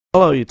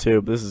Hello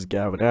YouTube, this is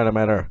Gavin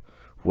Animator.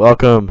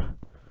 Welcome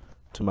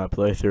to my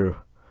playthrough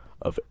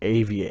of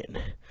Avian.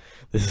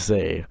 This is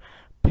a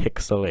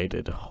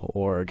pixelated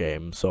horror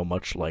game, so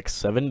much like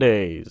 7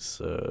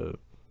 Days.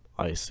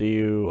 I see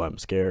you, I'm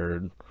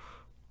scared,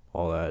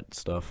 all that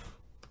stuff.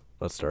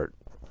 Let's start.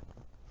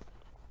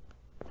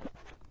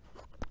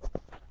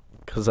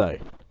 Cause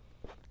I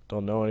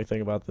don't know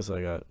anything about this,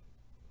 I got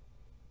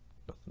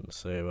nothing to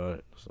say about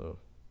it, so...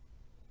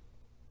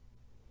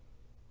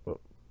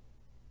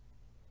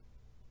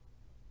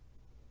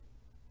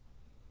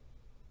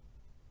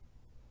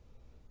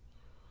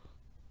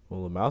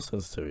 Well, the mouse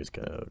sensitivity is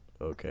kind of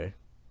okay.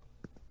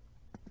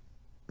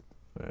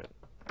 Alright.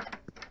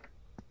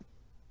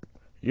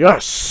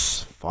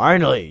 Yes!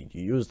 Finally!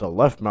 You use the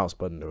left mouse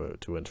button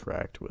to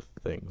interact with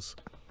things.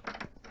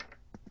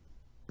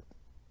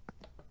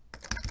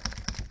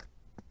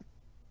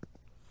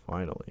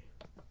 Finally.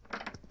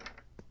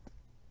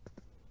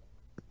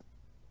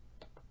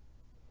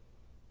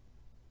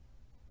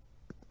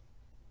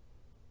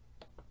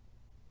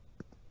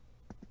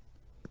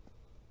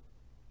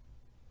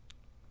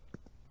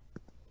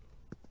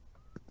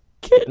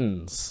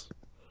 Kittens!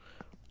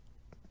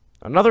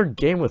 Another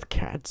game with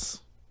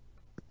cats?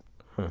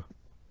 Huh.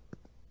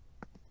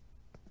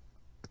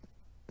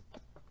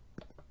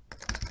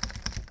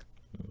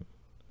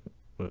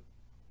 What?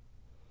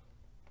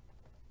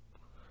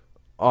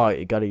 Oh,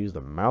 you gotta use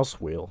the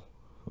mouse wheel.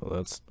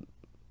 Well,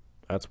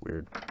 that's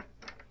weird.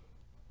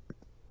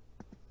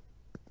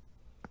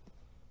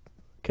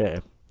 Okay.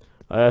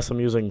 I guess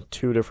I'm using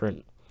two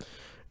different...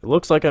 It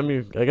looks like I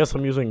guess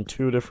I'm using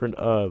two different,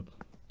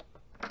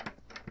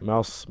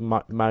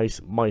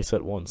 mice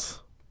at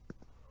once.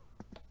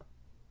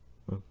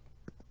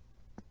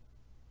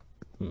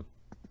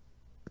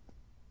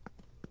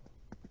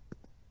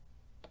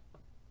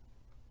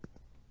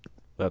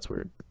 That's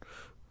weird.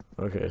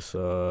 Okay,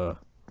 so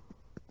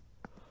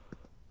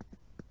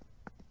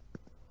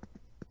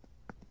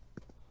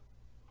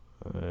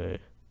I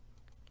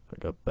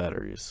got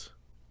batteries.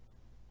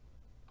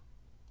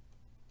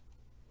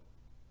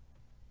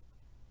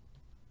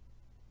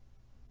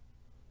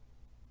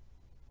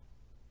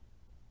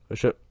 I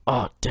should.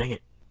 Oh, dang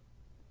it.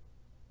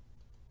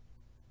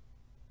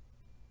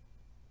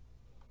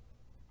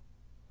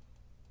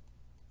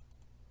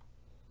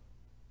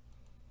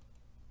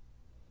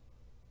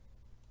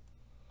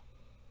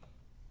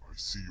 I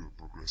see you're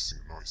progressing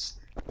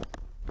nicely.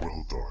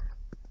 Well done.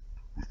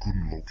 We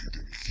couldn't locate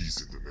any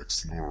keys in the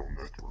next neural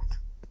network,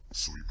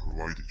 so we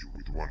provided you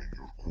with one in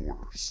your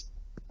quarters.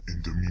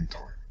 In the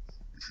meantime,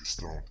 if you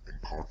start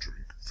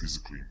encountering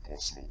physically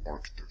impossible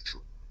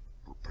architecture,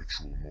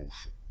 perpetual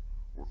motion,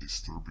 or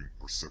disturbing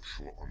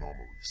perceptual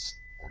anomalies,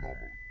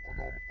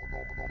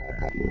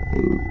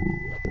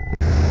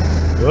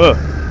 Ugh.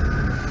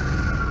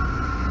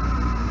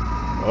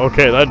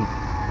 Okay then.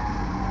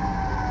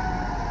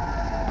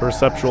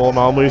 Perceptual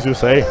anomalies, you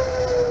say?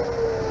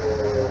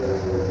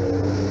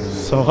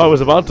 So I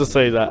was about to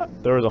say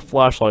that there was a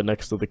flashlight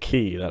next to the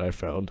key that I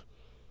found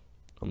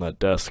on that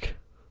desk.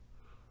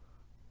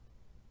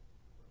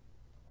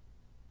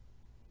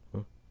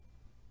 Huh?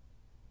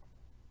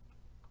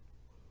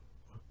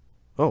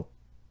 Oh.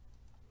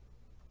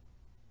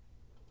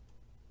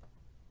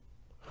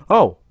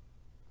 Oh.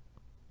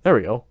 There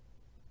we go.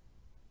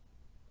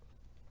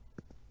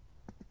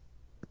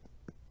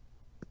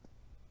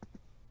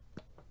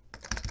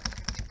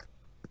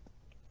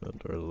 The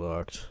door's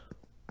locked.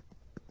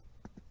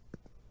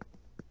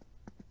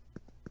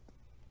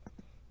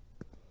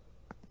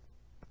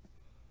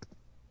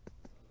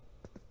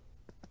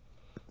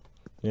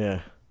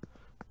 Yeah.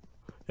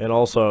 And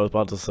also, I was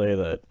about to say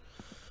that,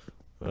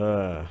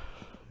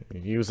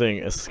 using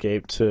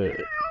escape to...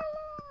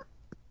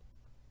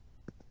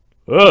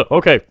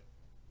 okay.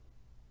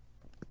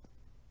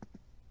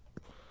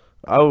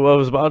 I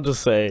was about to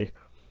say,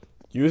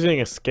 using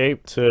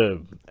escape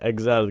to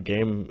exit out of the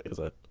game is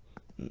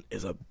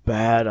a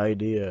bad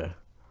idea.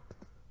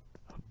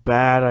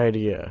 Bad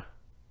idea.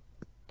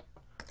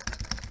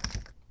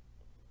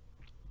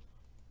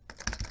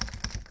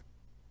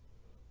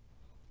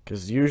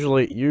 Because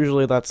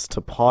usually that's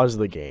to pause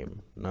the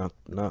game, not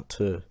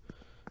to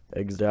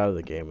exit out of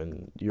the game,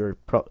 and you're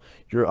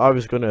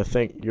obviously gonna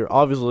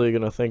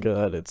think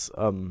that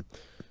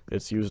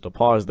it's used to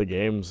pause the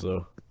game,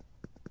 so.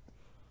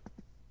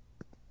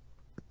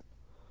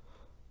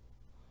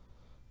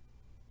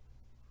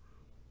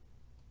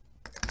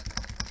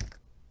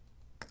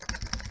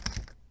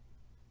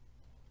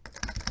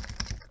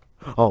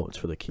 Oh, it's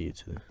for the key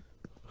too.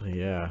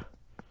 Yeah.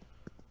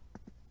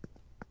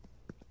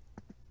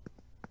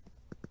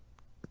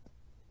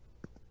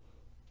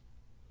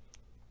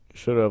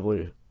 Should have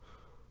You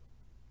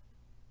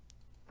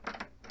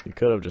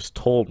could have just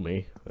told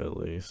me, at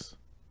least.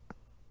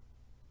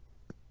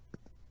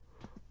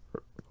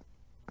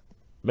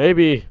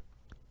 Maybe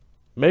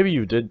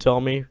you did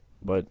tell me,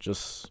 but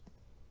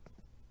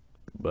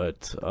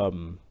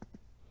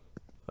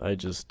I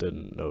just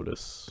didn't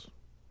notice.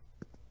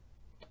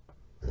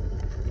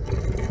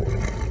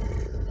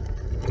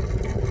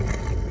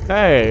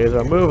 Hey,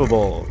 they're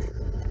movable.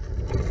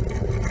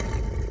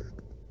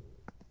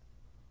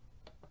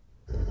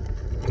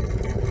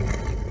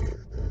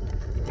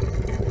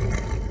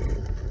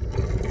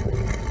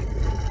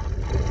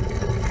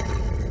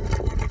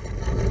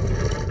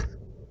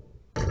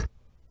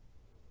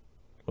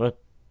 What?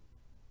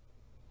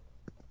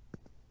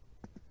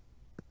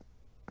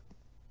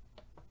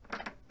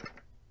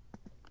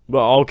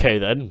 Well, okay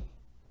then.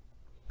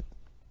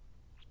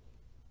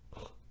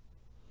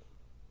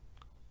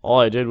 All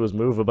I did was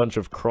move a bunch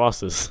of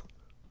crosses.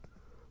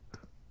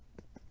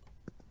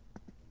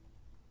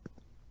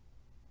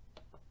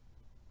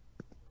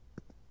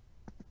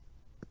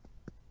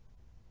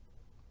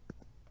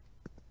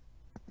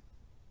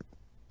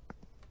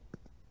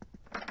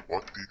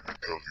 What did we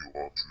tell you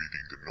about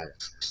reading the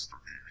notes, Mr.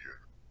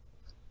 Avian?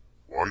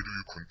 Why do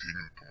you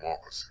continue to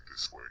mock us in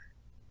this way?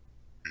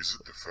 Is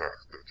it the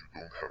fact that you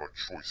don't have a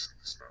choice in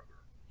this matter?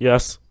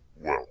 Yes.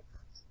 Well,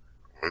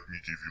 let me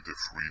give you the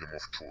freedom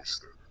of choice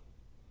then.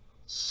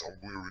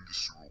 Somewhere in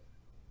this room,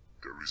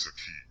 there is a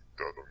key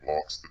that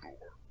unlocks the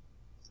door.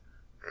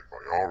 And by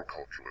our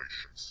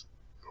calculations,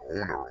 the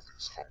owner of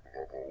this humble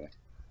abode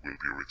will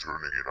be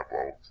returning in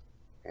about,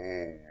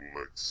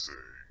 let's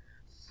say,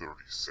 30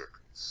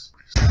 seconds.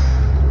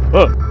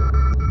 Oh.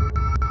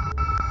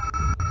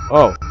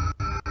 Oh.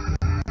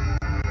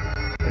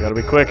 I gotta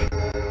be quick.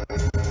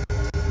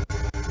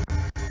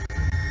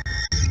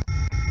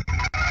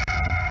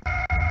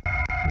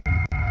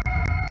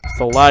 It's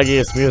the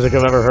laggiest music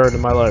I've ever heard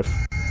in my life.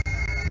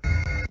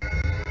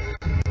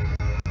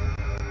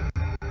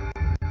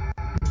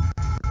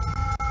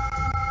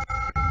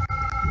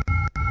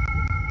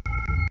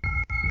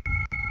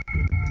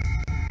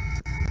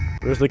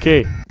 Where's the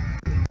key?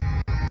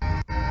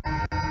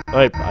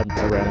 Wait, I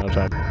ran out of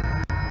time.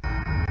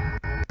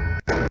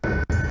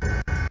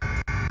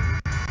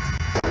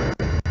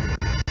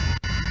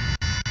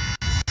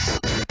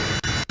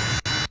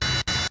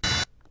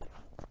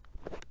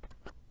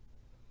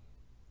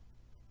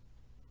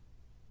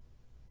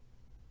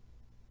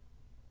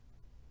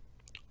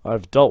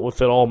 I've dealt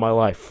with it all my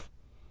life.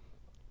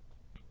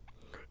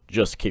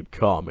 Just keep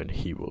calm and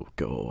he will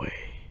go away.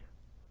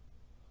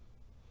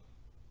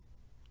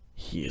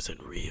 He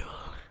isn't real.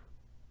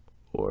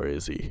 Or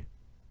is he?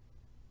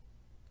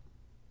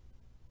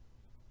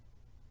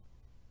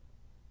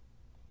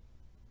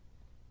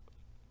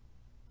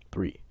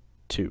 Three,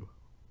 two,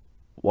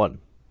 one.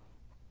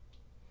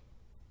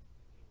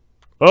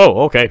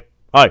 Oh, okay.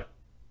 Hi.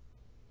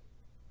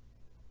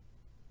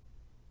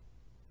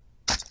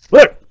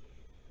 Look!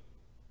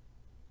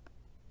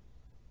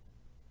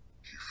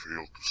 He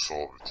failed to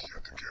solve it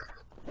yet again.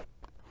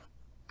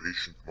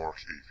 Patient Mark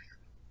Avian.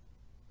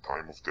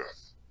 Time of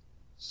death,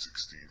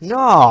 16.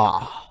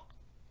 Nah.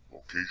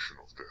 Location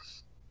of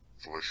death,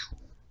 flesh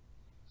room.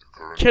 The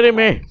current Kidding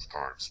me. amount of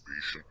times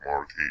patient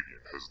Mark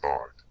Avian has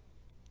died,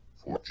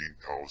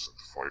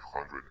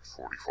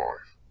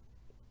 14,545.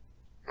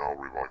 Now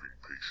reviving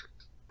patient.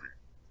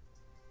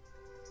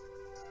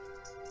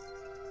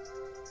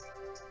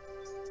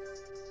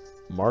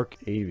 Mark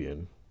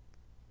Avian.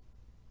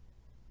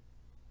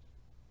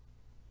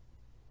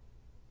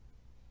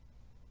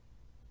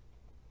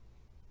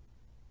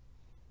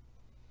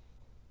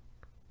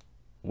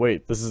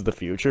 Wait, this is the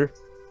future?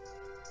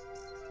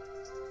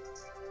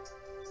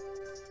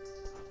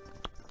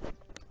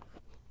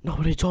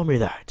 Nobody told me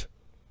that.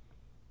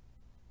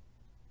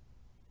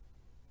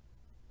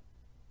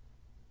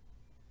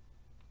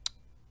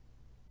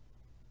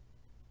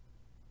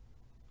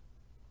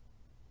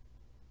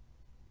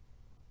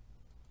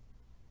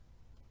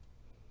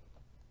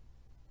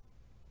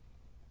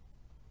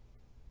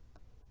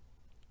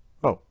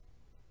 Oh.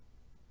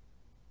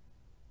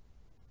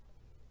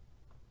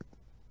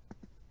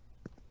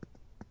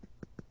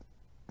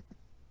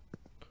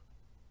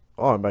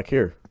 Oh, I'm back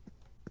here.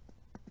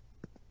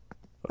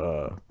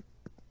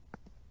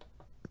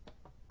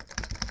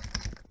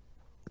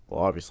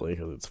 Well, obviously,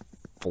 because it's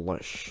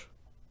flesh.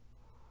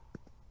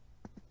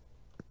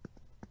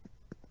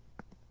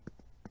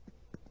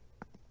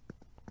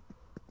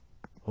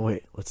 Oh,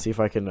 wait, let's see if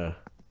I can,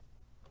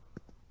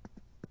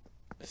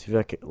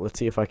 let's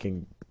see if I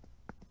can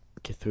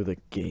get through the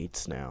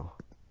gates now.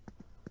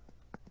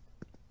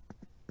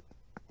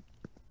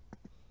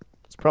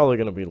 It's probably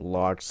gonna be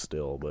locked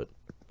still, but...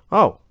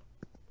 Oh!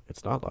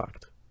 It's not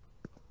locked.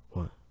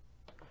 What?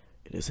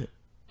 It isn't.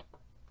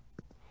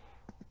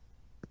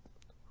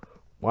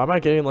 Why am I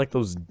getting, like,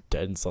 those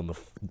dents on the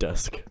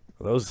desk?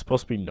 Are those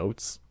supposed to be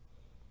notes?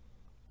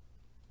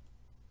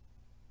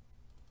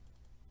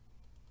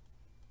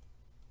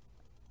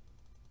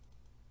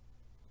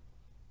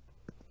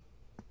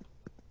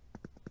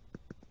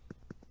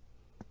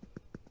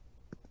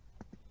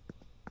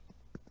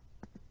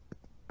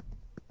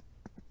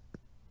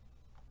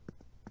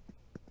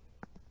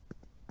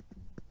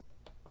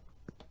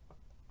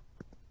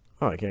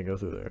 Oh, I can't go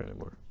through there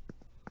anymore.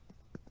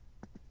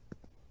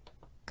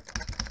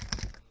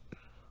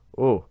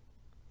 Oh,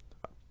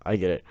 I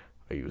get it.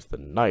 I use the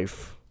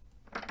knife.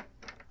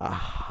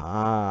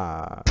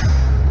 Aha.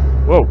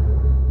 Whoa.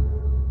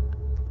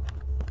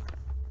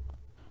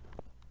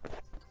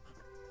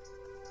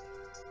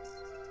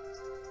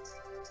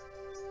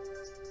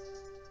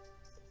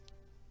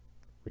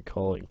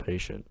 calling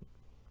patient.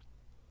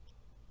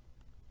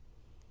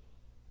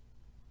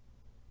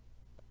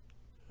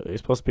 Are they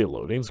supposed to be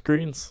loading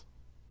screens?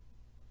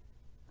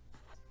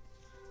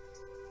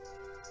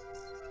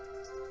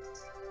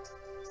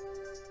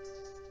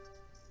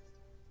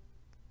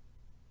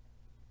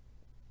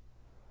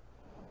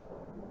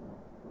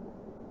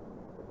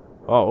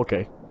 Oh,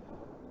 okay.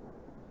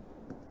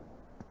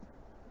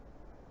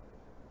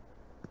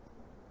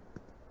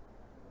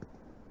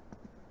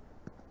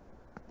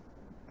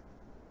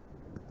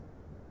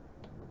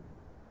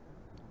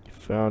 You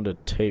found a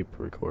tape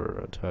recorder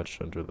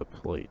attached under the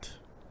plate.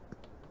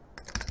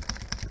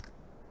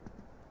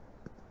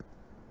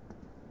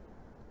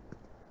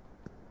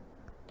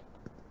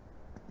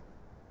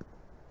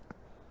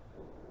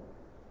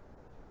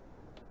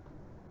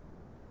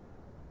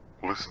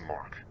 Listen,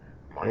 Mark.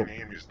 My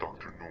name is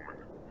Dr. Newman.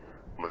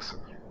 Listen,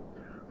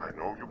 I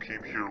know you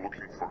came here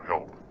looking for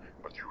help,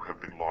 but you have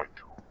been lied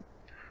to.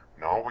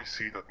 Now I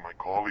see that my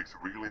colleagues'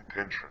 real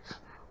intentions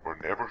were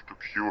never to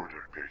cure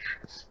their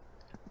patients.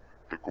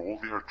 The goal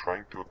they are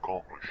trying to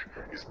accomplish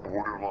is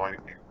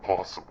borderline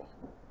impossible,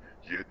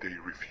 yet they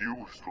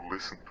refuse to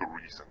listen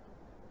to reason.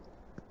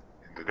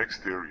 In the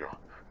next area,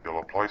 they'll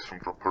apply some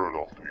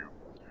droperidol to you,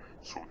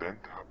 so then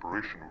the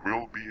apparition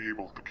will be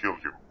able to kill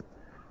you.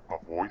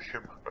 Avoid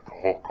him at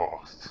all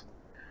costs.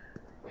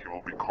 He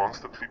will be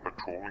constantly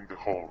patrolling the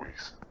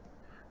hallways.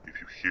 If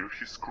you hear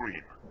his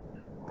scream,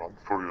 run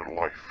for your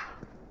life.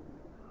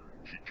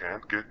 He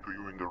can't get to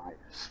you in the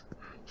rooms,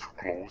 so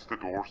close the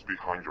doors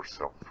behind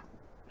yourself.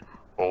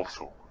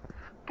 Also,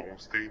 don't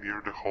stay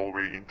near the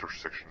hallway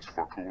intersections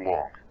for too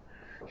long.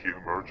 He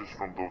emerges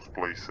from those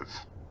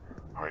places.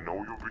 I know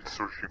you've been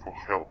searching for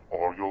help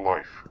all your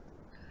life.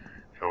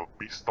 Help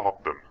me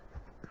stop them,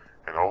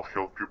 and I'll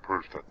help you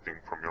purge that thing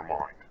from your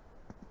mind.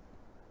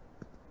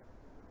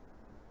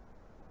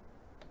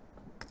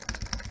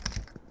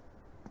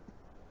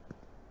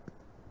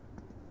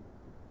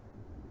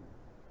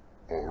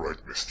 Alright,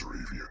 Mr.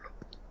 Avian.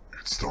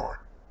 It's time.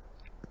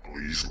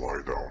 Please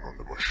lie down on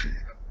the machine.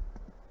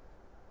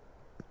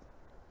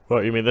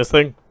 What, you mean this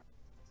thing?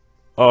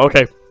 Oh,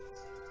 okay.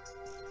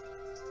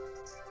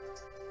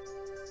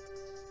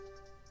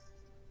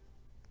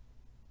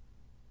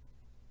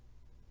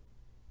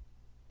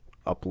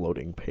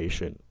 Uploading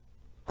patient.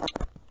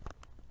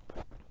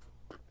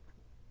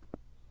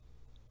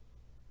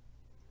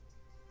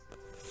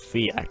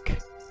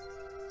 Fiac.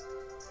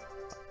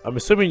 I'm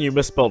assuming you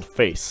misspelled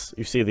face.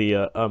 You see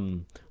the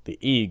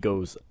E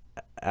goes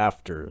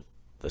after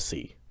the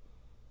C.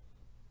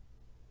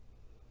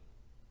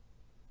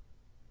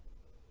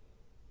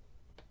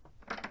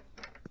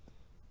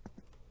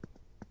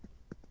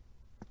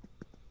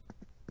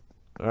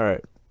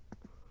 Alright.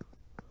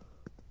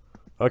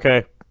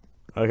 Okay.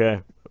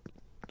 Okay.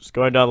 Just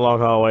going down the long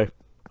hallway.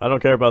 I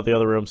don't care about the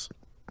other rooms.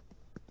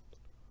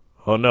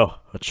 Oh no,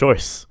 a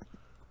choice.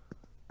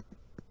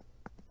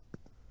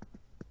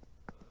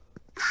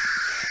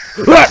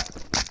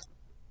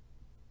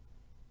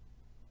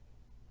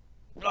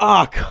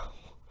 Ah,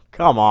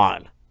 come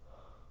on.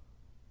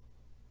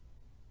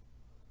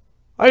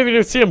 I didn't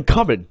even see him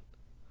coming.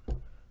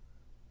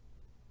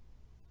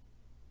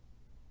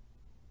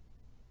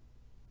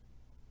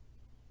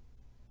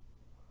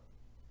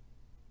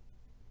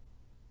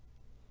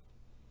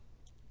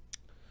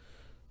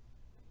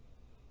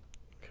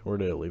 Where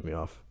did it leave me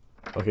off?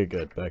 Okay,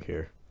 good. Back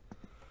here.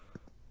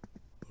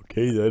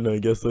 Okay, then. I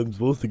guess I'm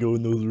supposed to go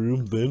in those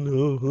rooms then.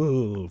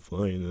 Oh,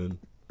 fine then.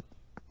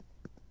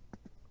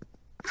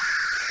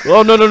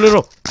 Oh, no, no, no,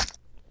 no!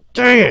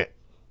 Dang it!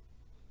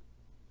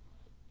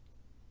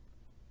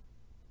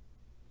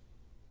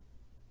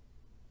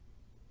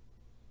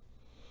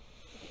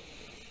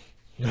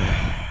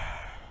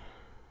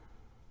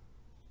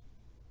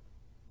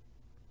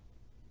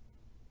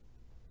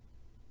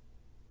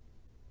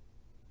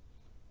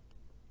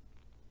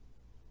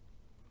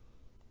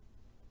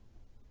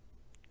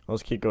 I'll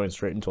just keep going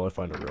straight until I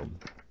find a room.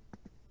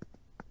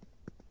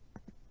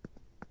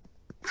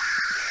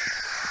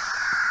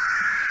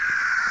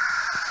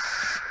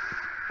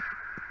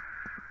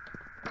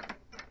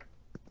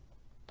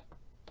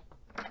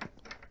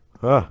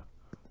 Ah,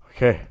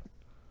 okay.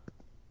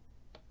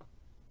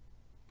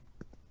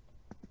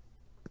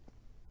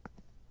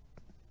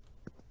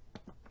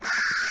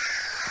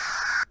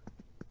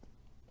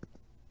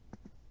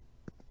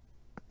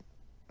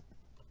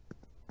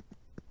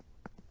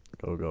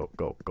 Go, go,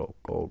 go, go,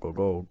 go, go,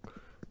 go.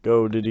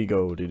 Go, did he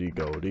go, did he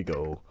go, did he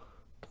go.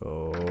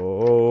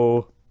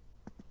 Go.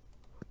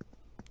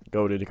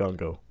 Go, did he can't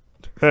go.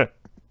 Heh.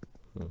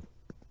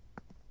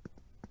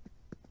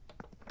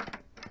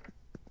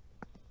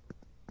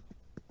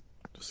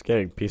 Just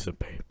getting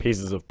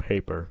pieces of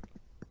paper.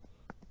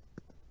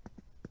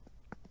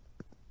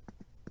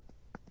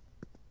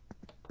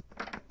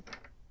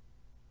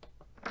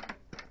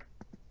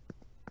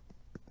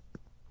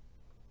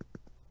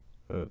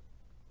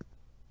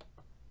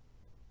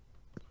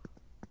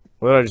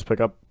 What did I just pick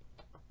up?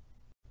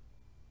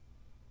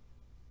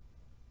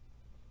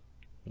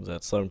 Is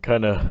that some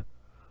kind of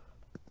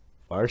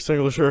fire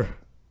extinguisher?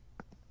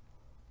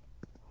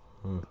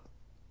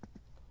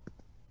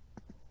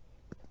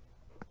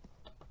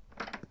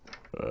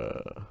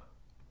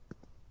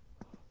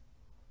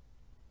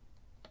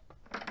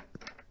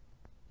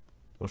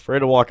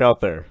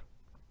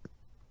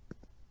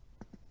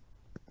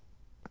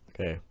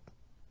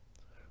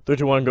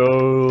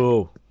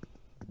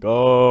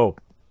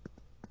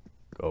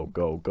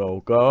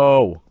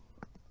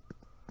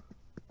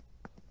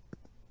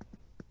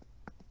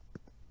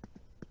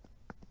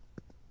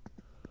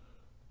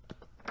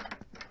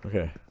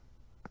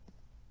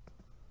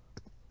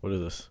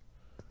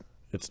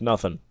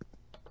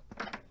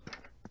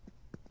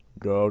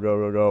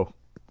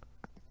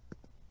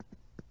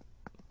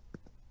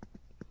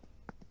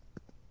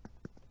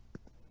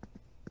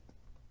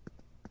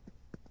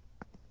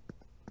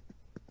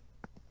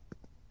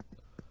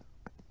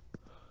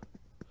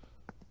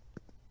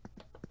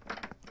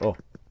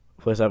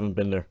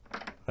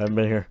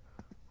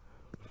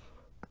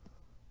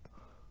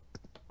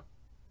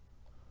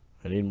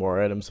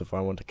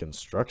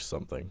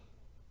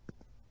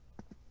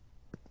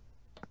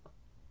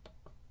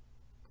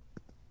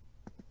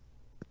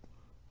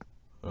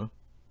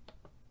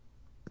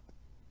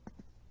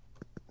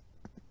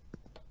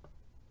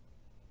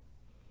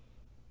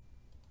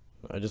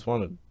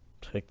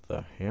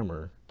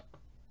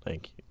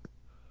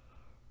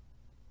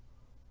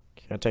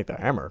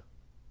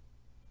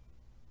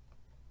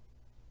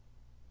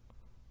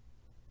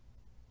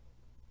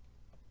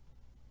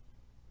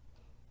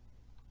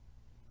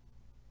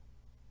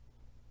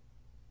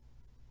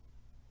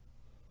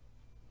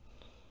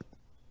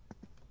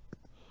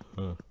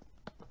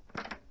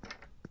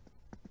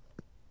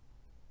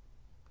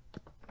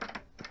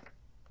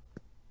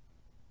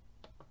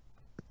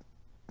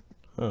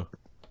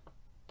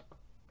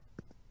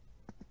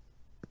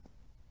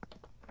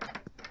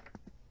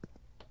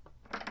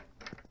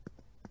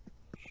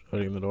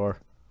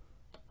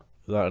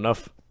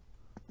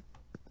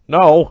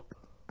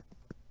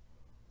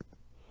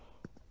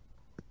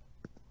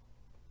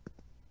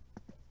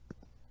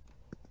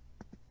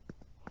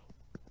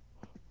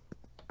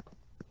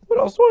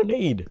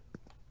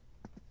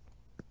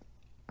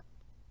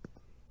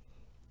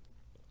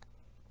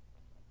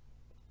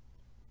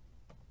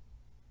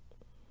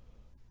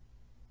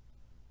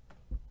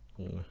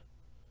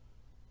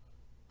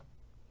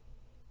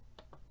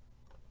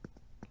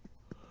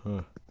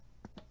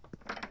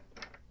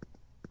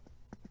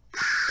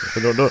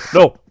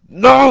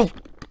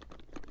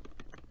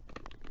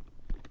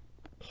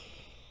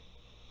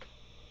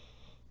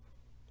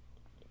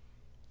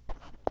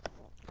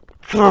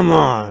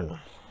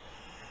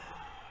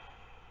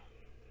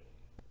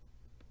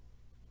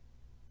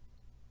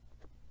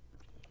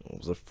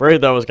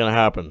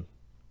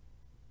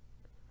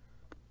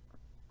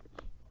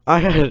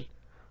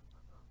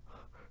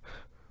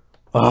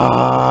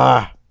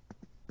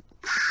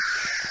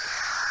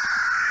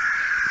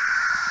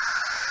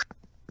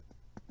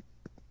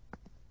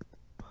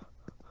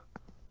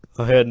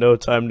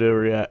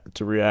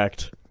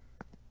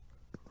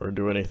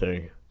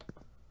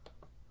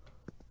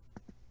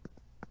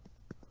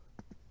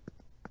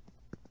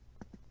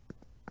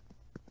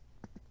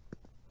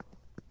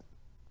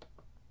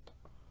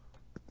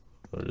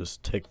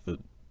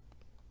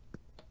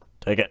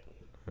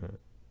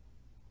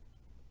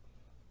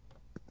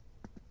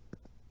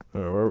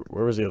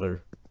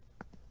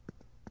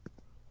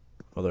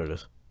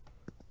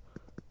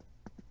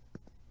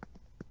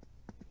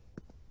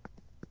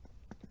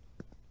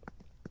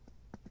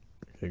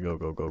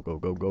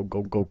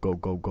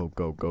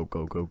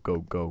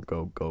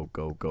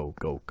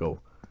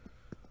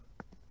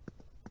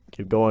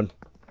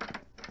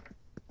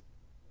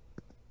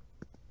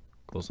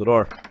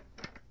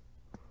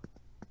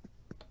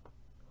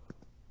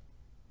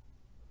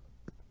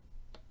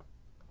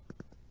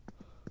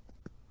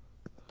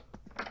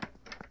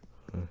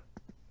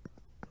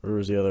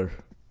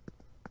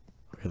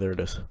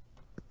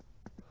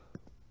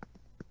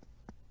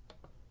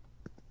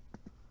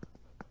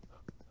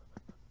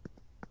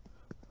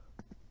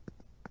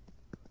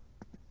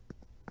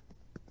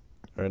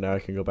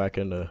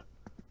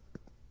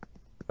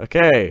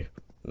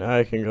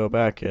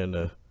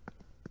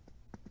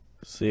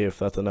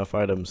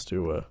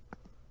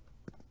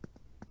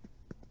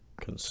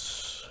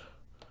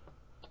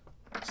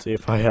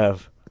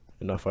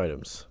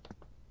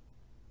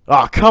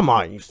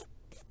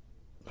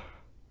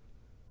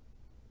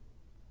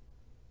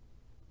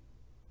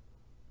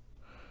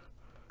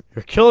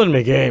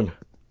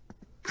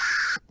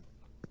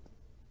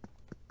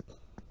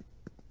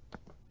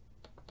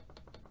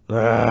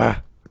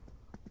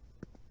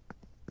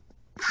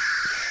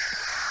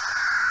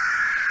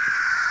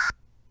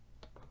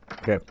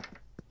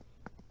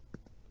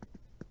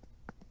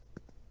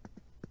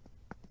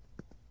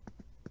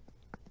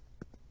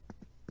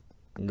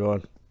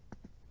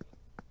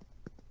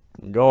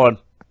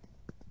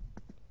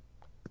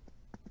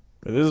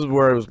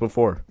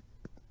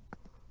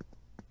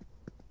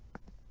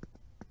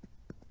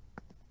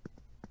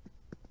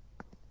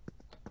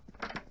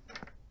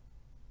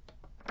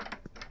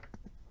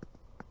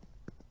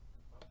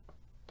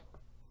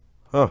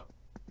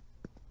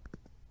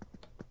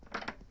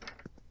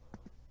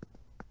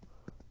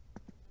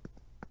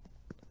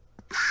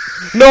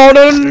 No,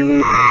 no,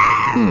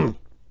 no.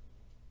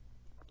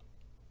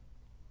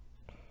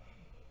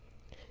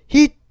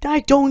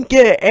 I don't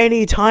get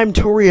any time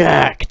to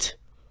react.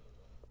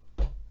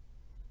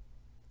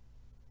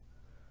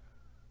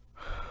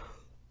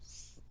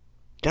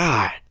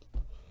 God.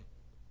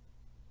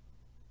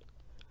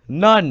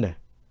 None.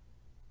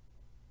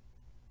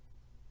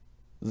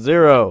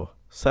 0.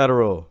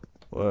 Sateral.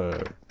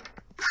 Whoa.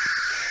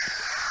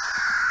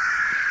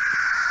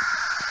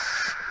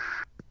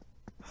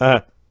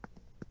 Huh.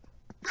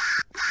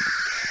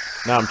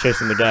 Now I'm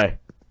chasing the guy.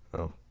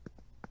 Oh.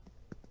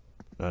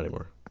 Not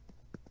anymore.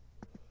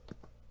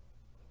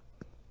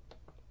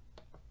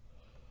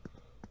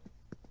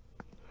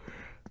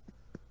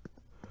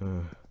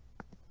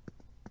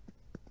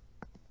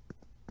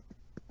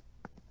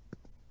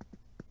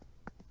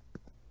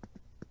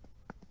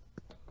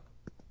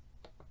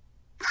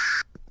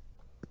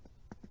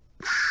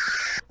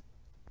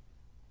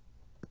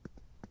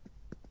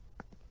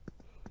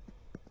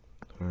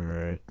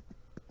 Alright.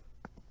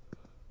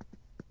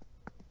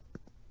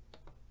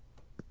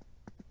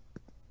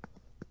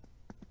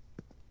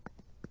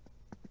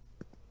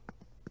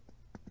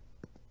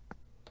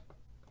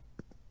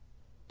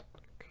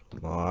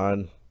 Come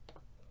on.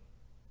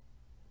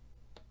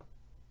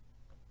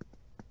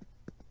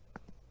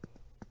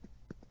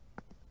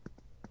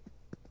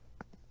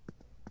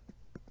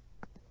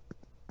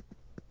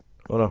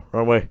 Oh no,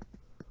 wrong way.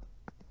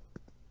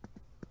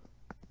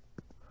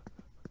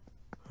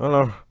 Oh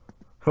no,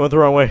 I went the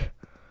wrong way.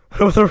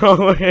 I went the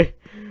wrong way.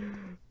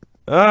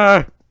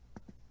 Ah!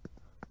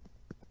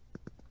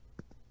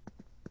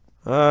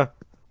 Ah!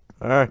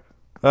 Ah!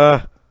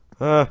 Ah!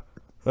 Ah!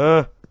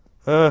 Ah!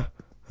 Ah! Ah!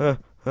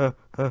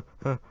 Ah! Ah!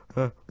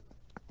 Ah!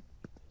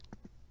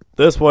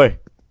 This way.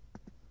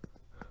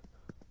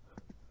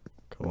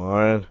 Come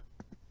on.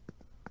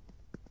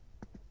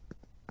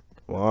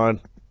 Come on.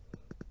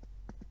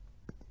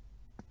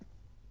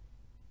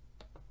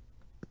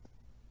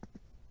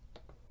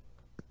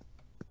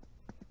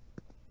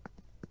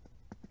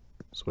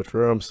 Switch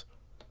rooms.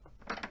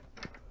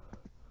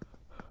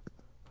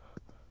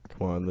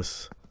 Come on,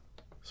 this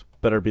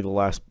better be the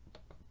last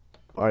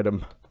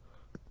item.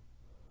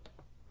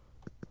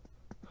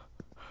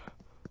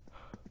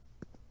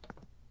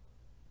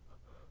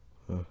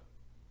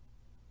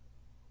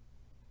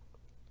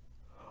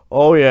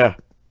 Oh yeah.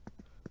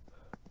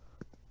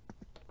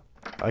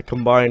 I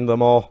combined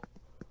them all.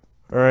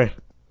 Alright.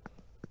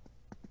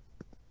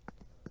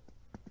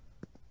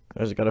 I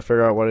just gotta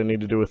figure out what I need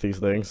to do with these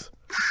things.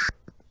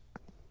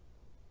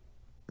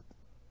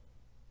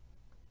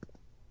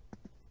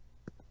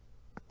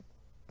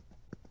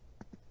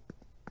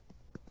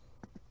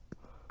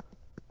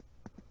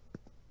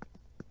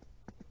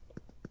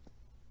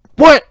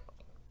 What?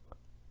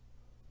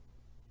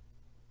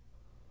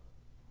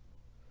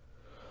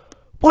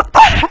 What the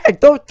heck?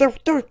 There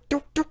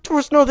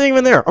was nothing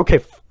even there. Okay,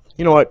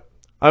 you know what?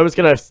 I'm just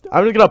gonna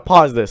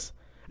pause this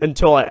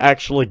until I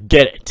actually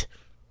get it.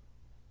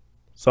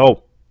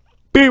 So,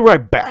 be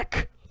right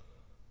back.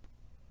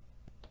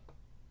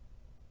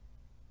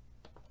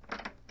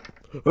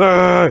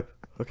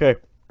 Okay,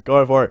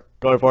 going for it.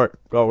 Going for it.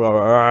 Go,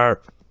 go,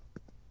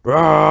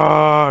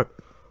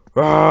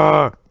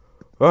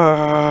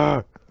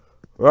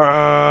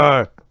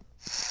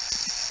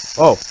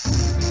 Oh.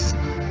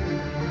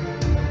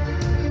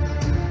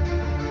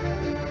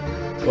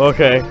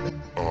 Okay.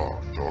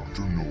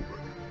 Dr. Newman,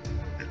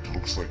 it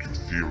looks like your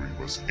theory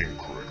was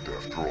incorrect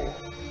after all.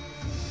 We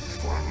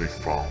finally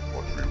found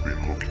what we've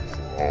been looking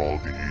for all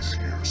these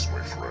years,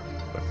 my friend.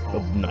 A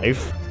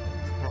knife?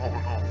 No.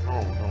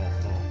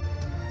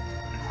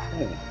 You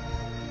fool.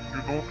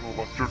 You don't know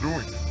what you're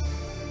doing.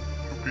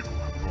 You people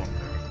have gone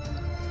mad.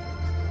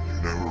 You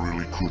never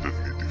really could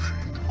admit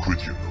defeat,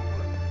 could you,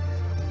 Newman?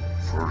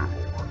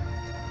 Furthermore,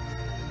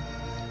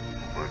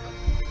 Newman,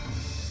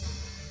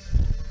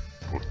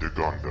 put the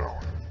gun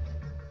down.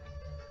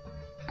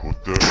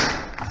 Put the...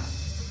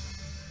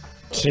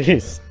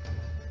 Jeez.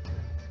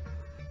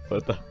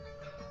 What the...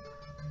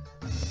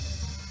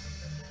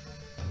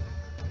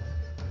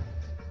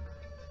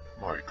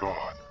 My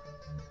God.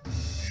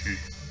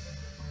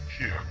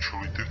 He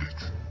actually did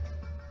it.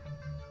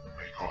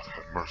 May God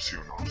have mercy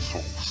on our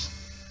souls.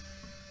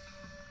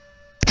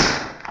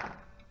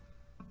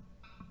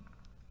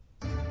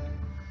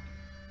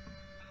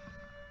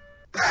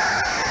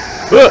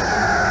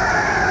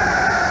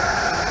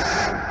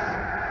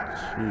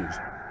 Jeez.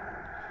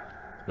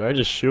 Did I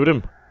just shoot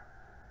him?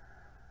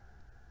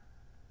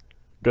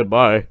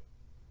 Goodbye.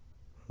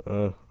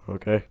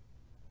 Okay.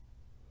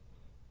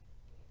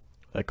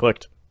 I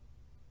clicked.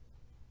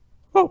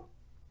 Oh!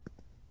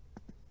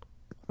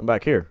 I'm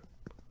back here.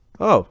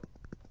 Oh!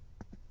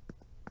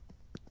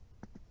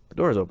 The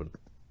door is open.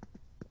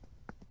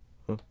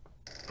 Huh.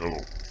 Hello,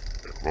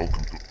 and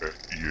welcome to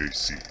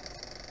FEAC,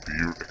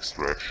 Fear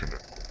Extraction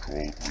and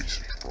Control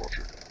Research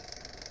Project.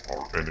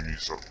 Our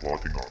enemies are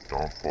plotting our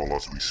downfall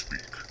as we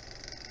speak.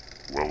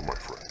 Well, my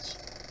friends,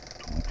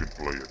 two can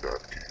play at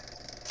that game.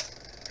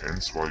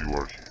 Hence why you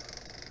are here.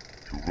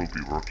 You will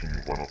be working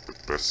with one of the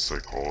best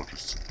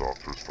psychologists and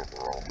doctors from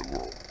around the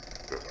world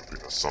that have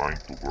been assigned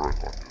to work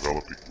on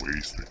developing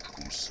ways to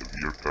introduce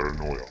severe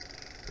paranoia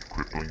and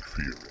crippling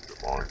fear in the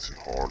minds and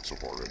hearts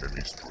of our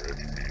enemies through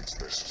any means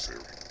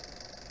necessary.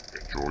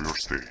 Enjoy your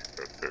stay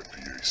at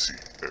FDAC.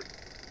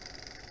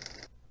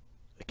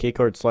 The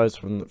keycard slides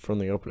from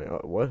the opening.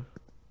 What?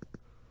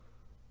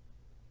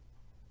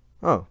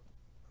 Oh,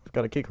 I've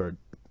got a keycard.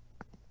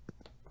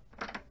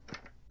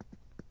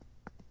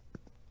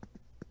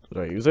 Did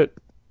I use it?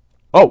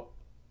 Oh!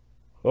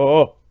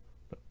 Oh!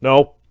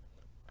 No.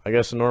 I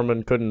guess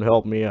Norman couldn't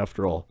help me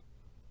after all.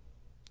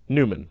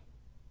 Newman.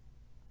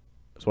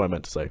 That's what I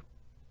meant to say.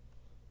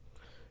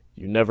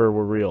 You never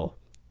were real,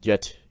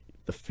 yet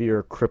the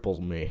fear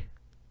crippled me.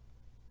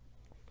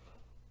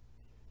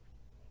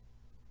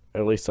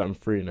 At least I'm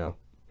free now.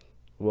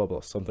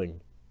 Well,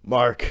 something.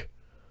 Mark!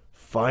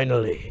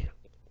 Finally!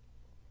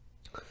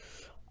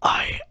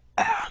 I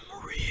am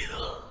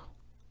real.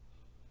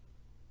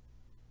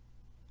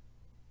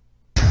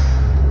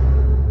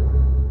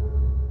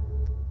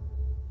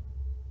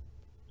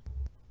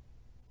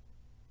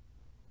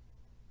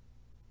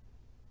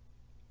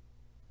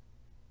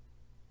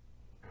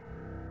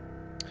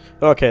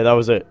 Okay, that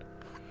was it.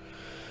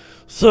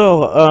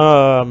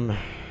 So,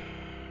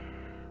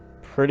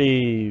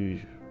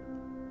 pretty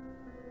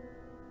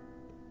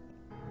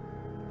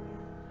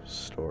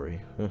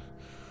story.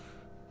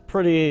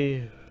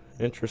 Pretty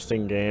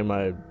interesting game.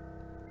 I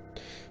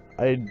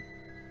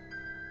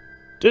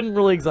didn't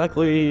really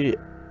exactly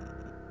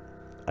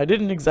I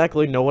didn't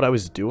exactly know what I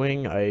was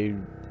doing. I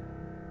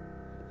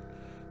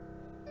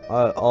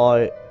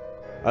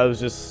was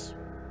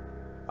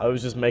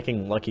just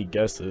making lucky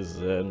guesses,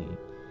 and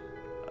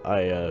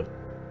I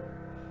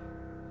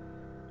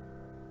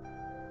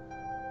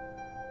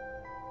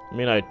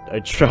mean, I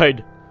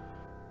tried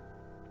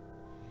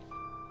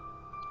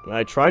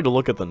to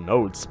look at the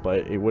notes,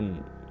 but it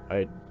wouldn't.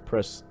 I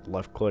pressed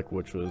left click,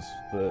 which was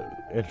the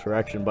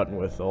interaction button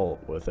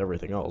with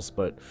everything else,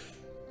 but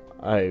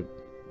I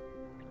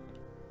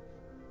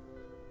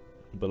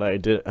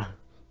did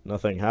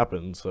nothing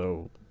happened,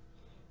 so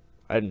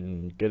I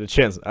didn't get a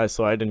chance.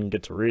 So I didn't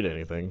get to read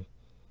anything.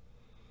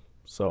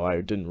 So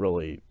I didn't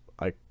really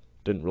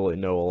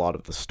know a lot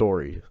of the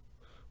story.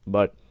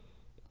 But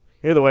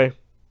either way,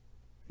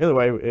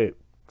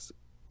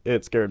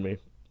 it scared me.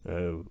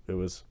 It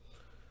was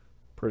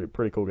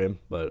pretty cool game,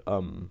 but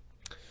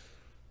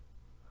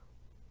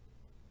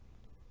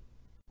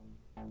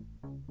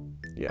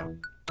yeah.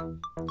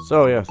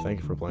 So yeah, thank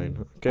you for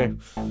playing. Okay,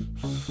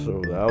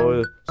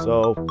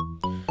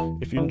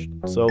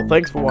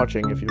 thanks for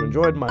watching. If you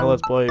enjoyed my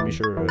Let's Play, be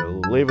sure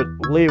to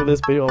leave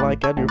this video a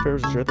like, add your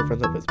favorites, and share with your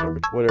friends on Facebook or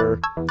Twitter.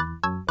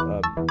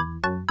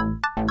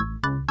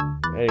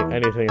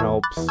 Anything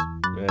helps,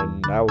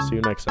 and I will see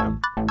you next time.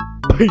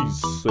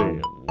 Peace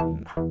in.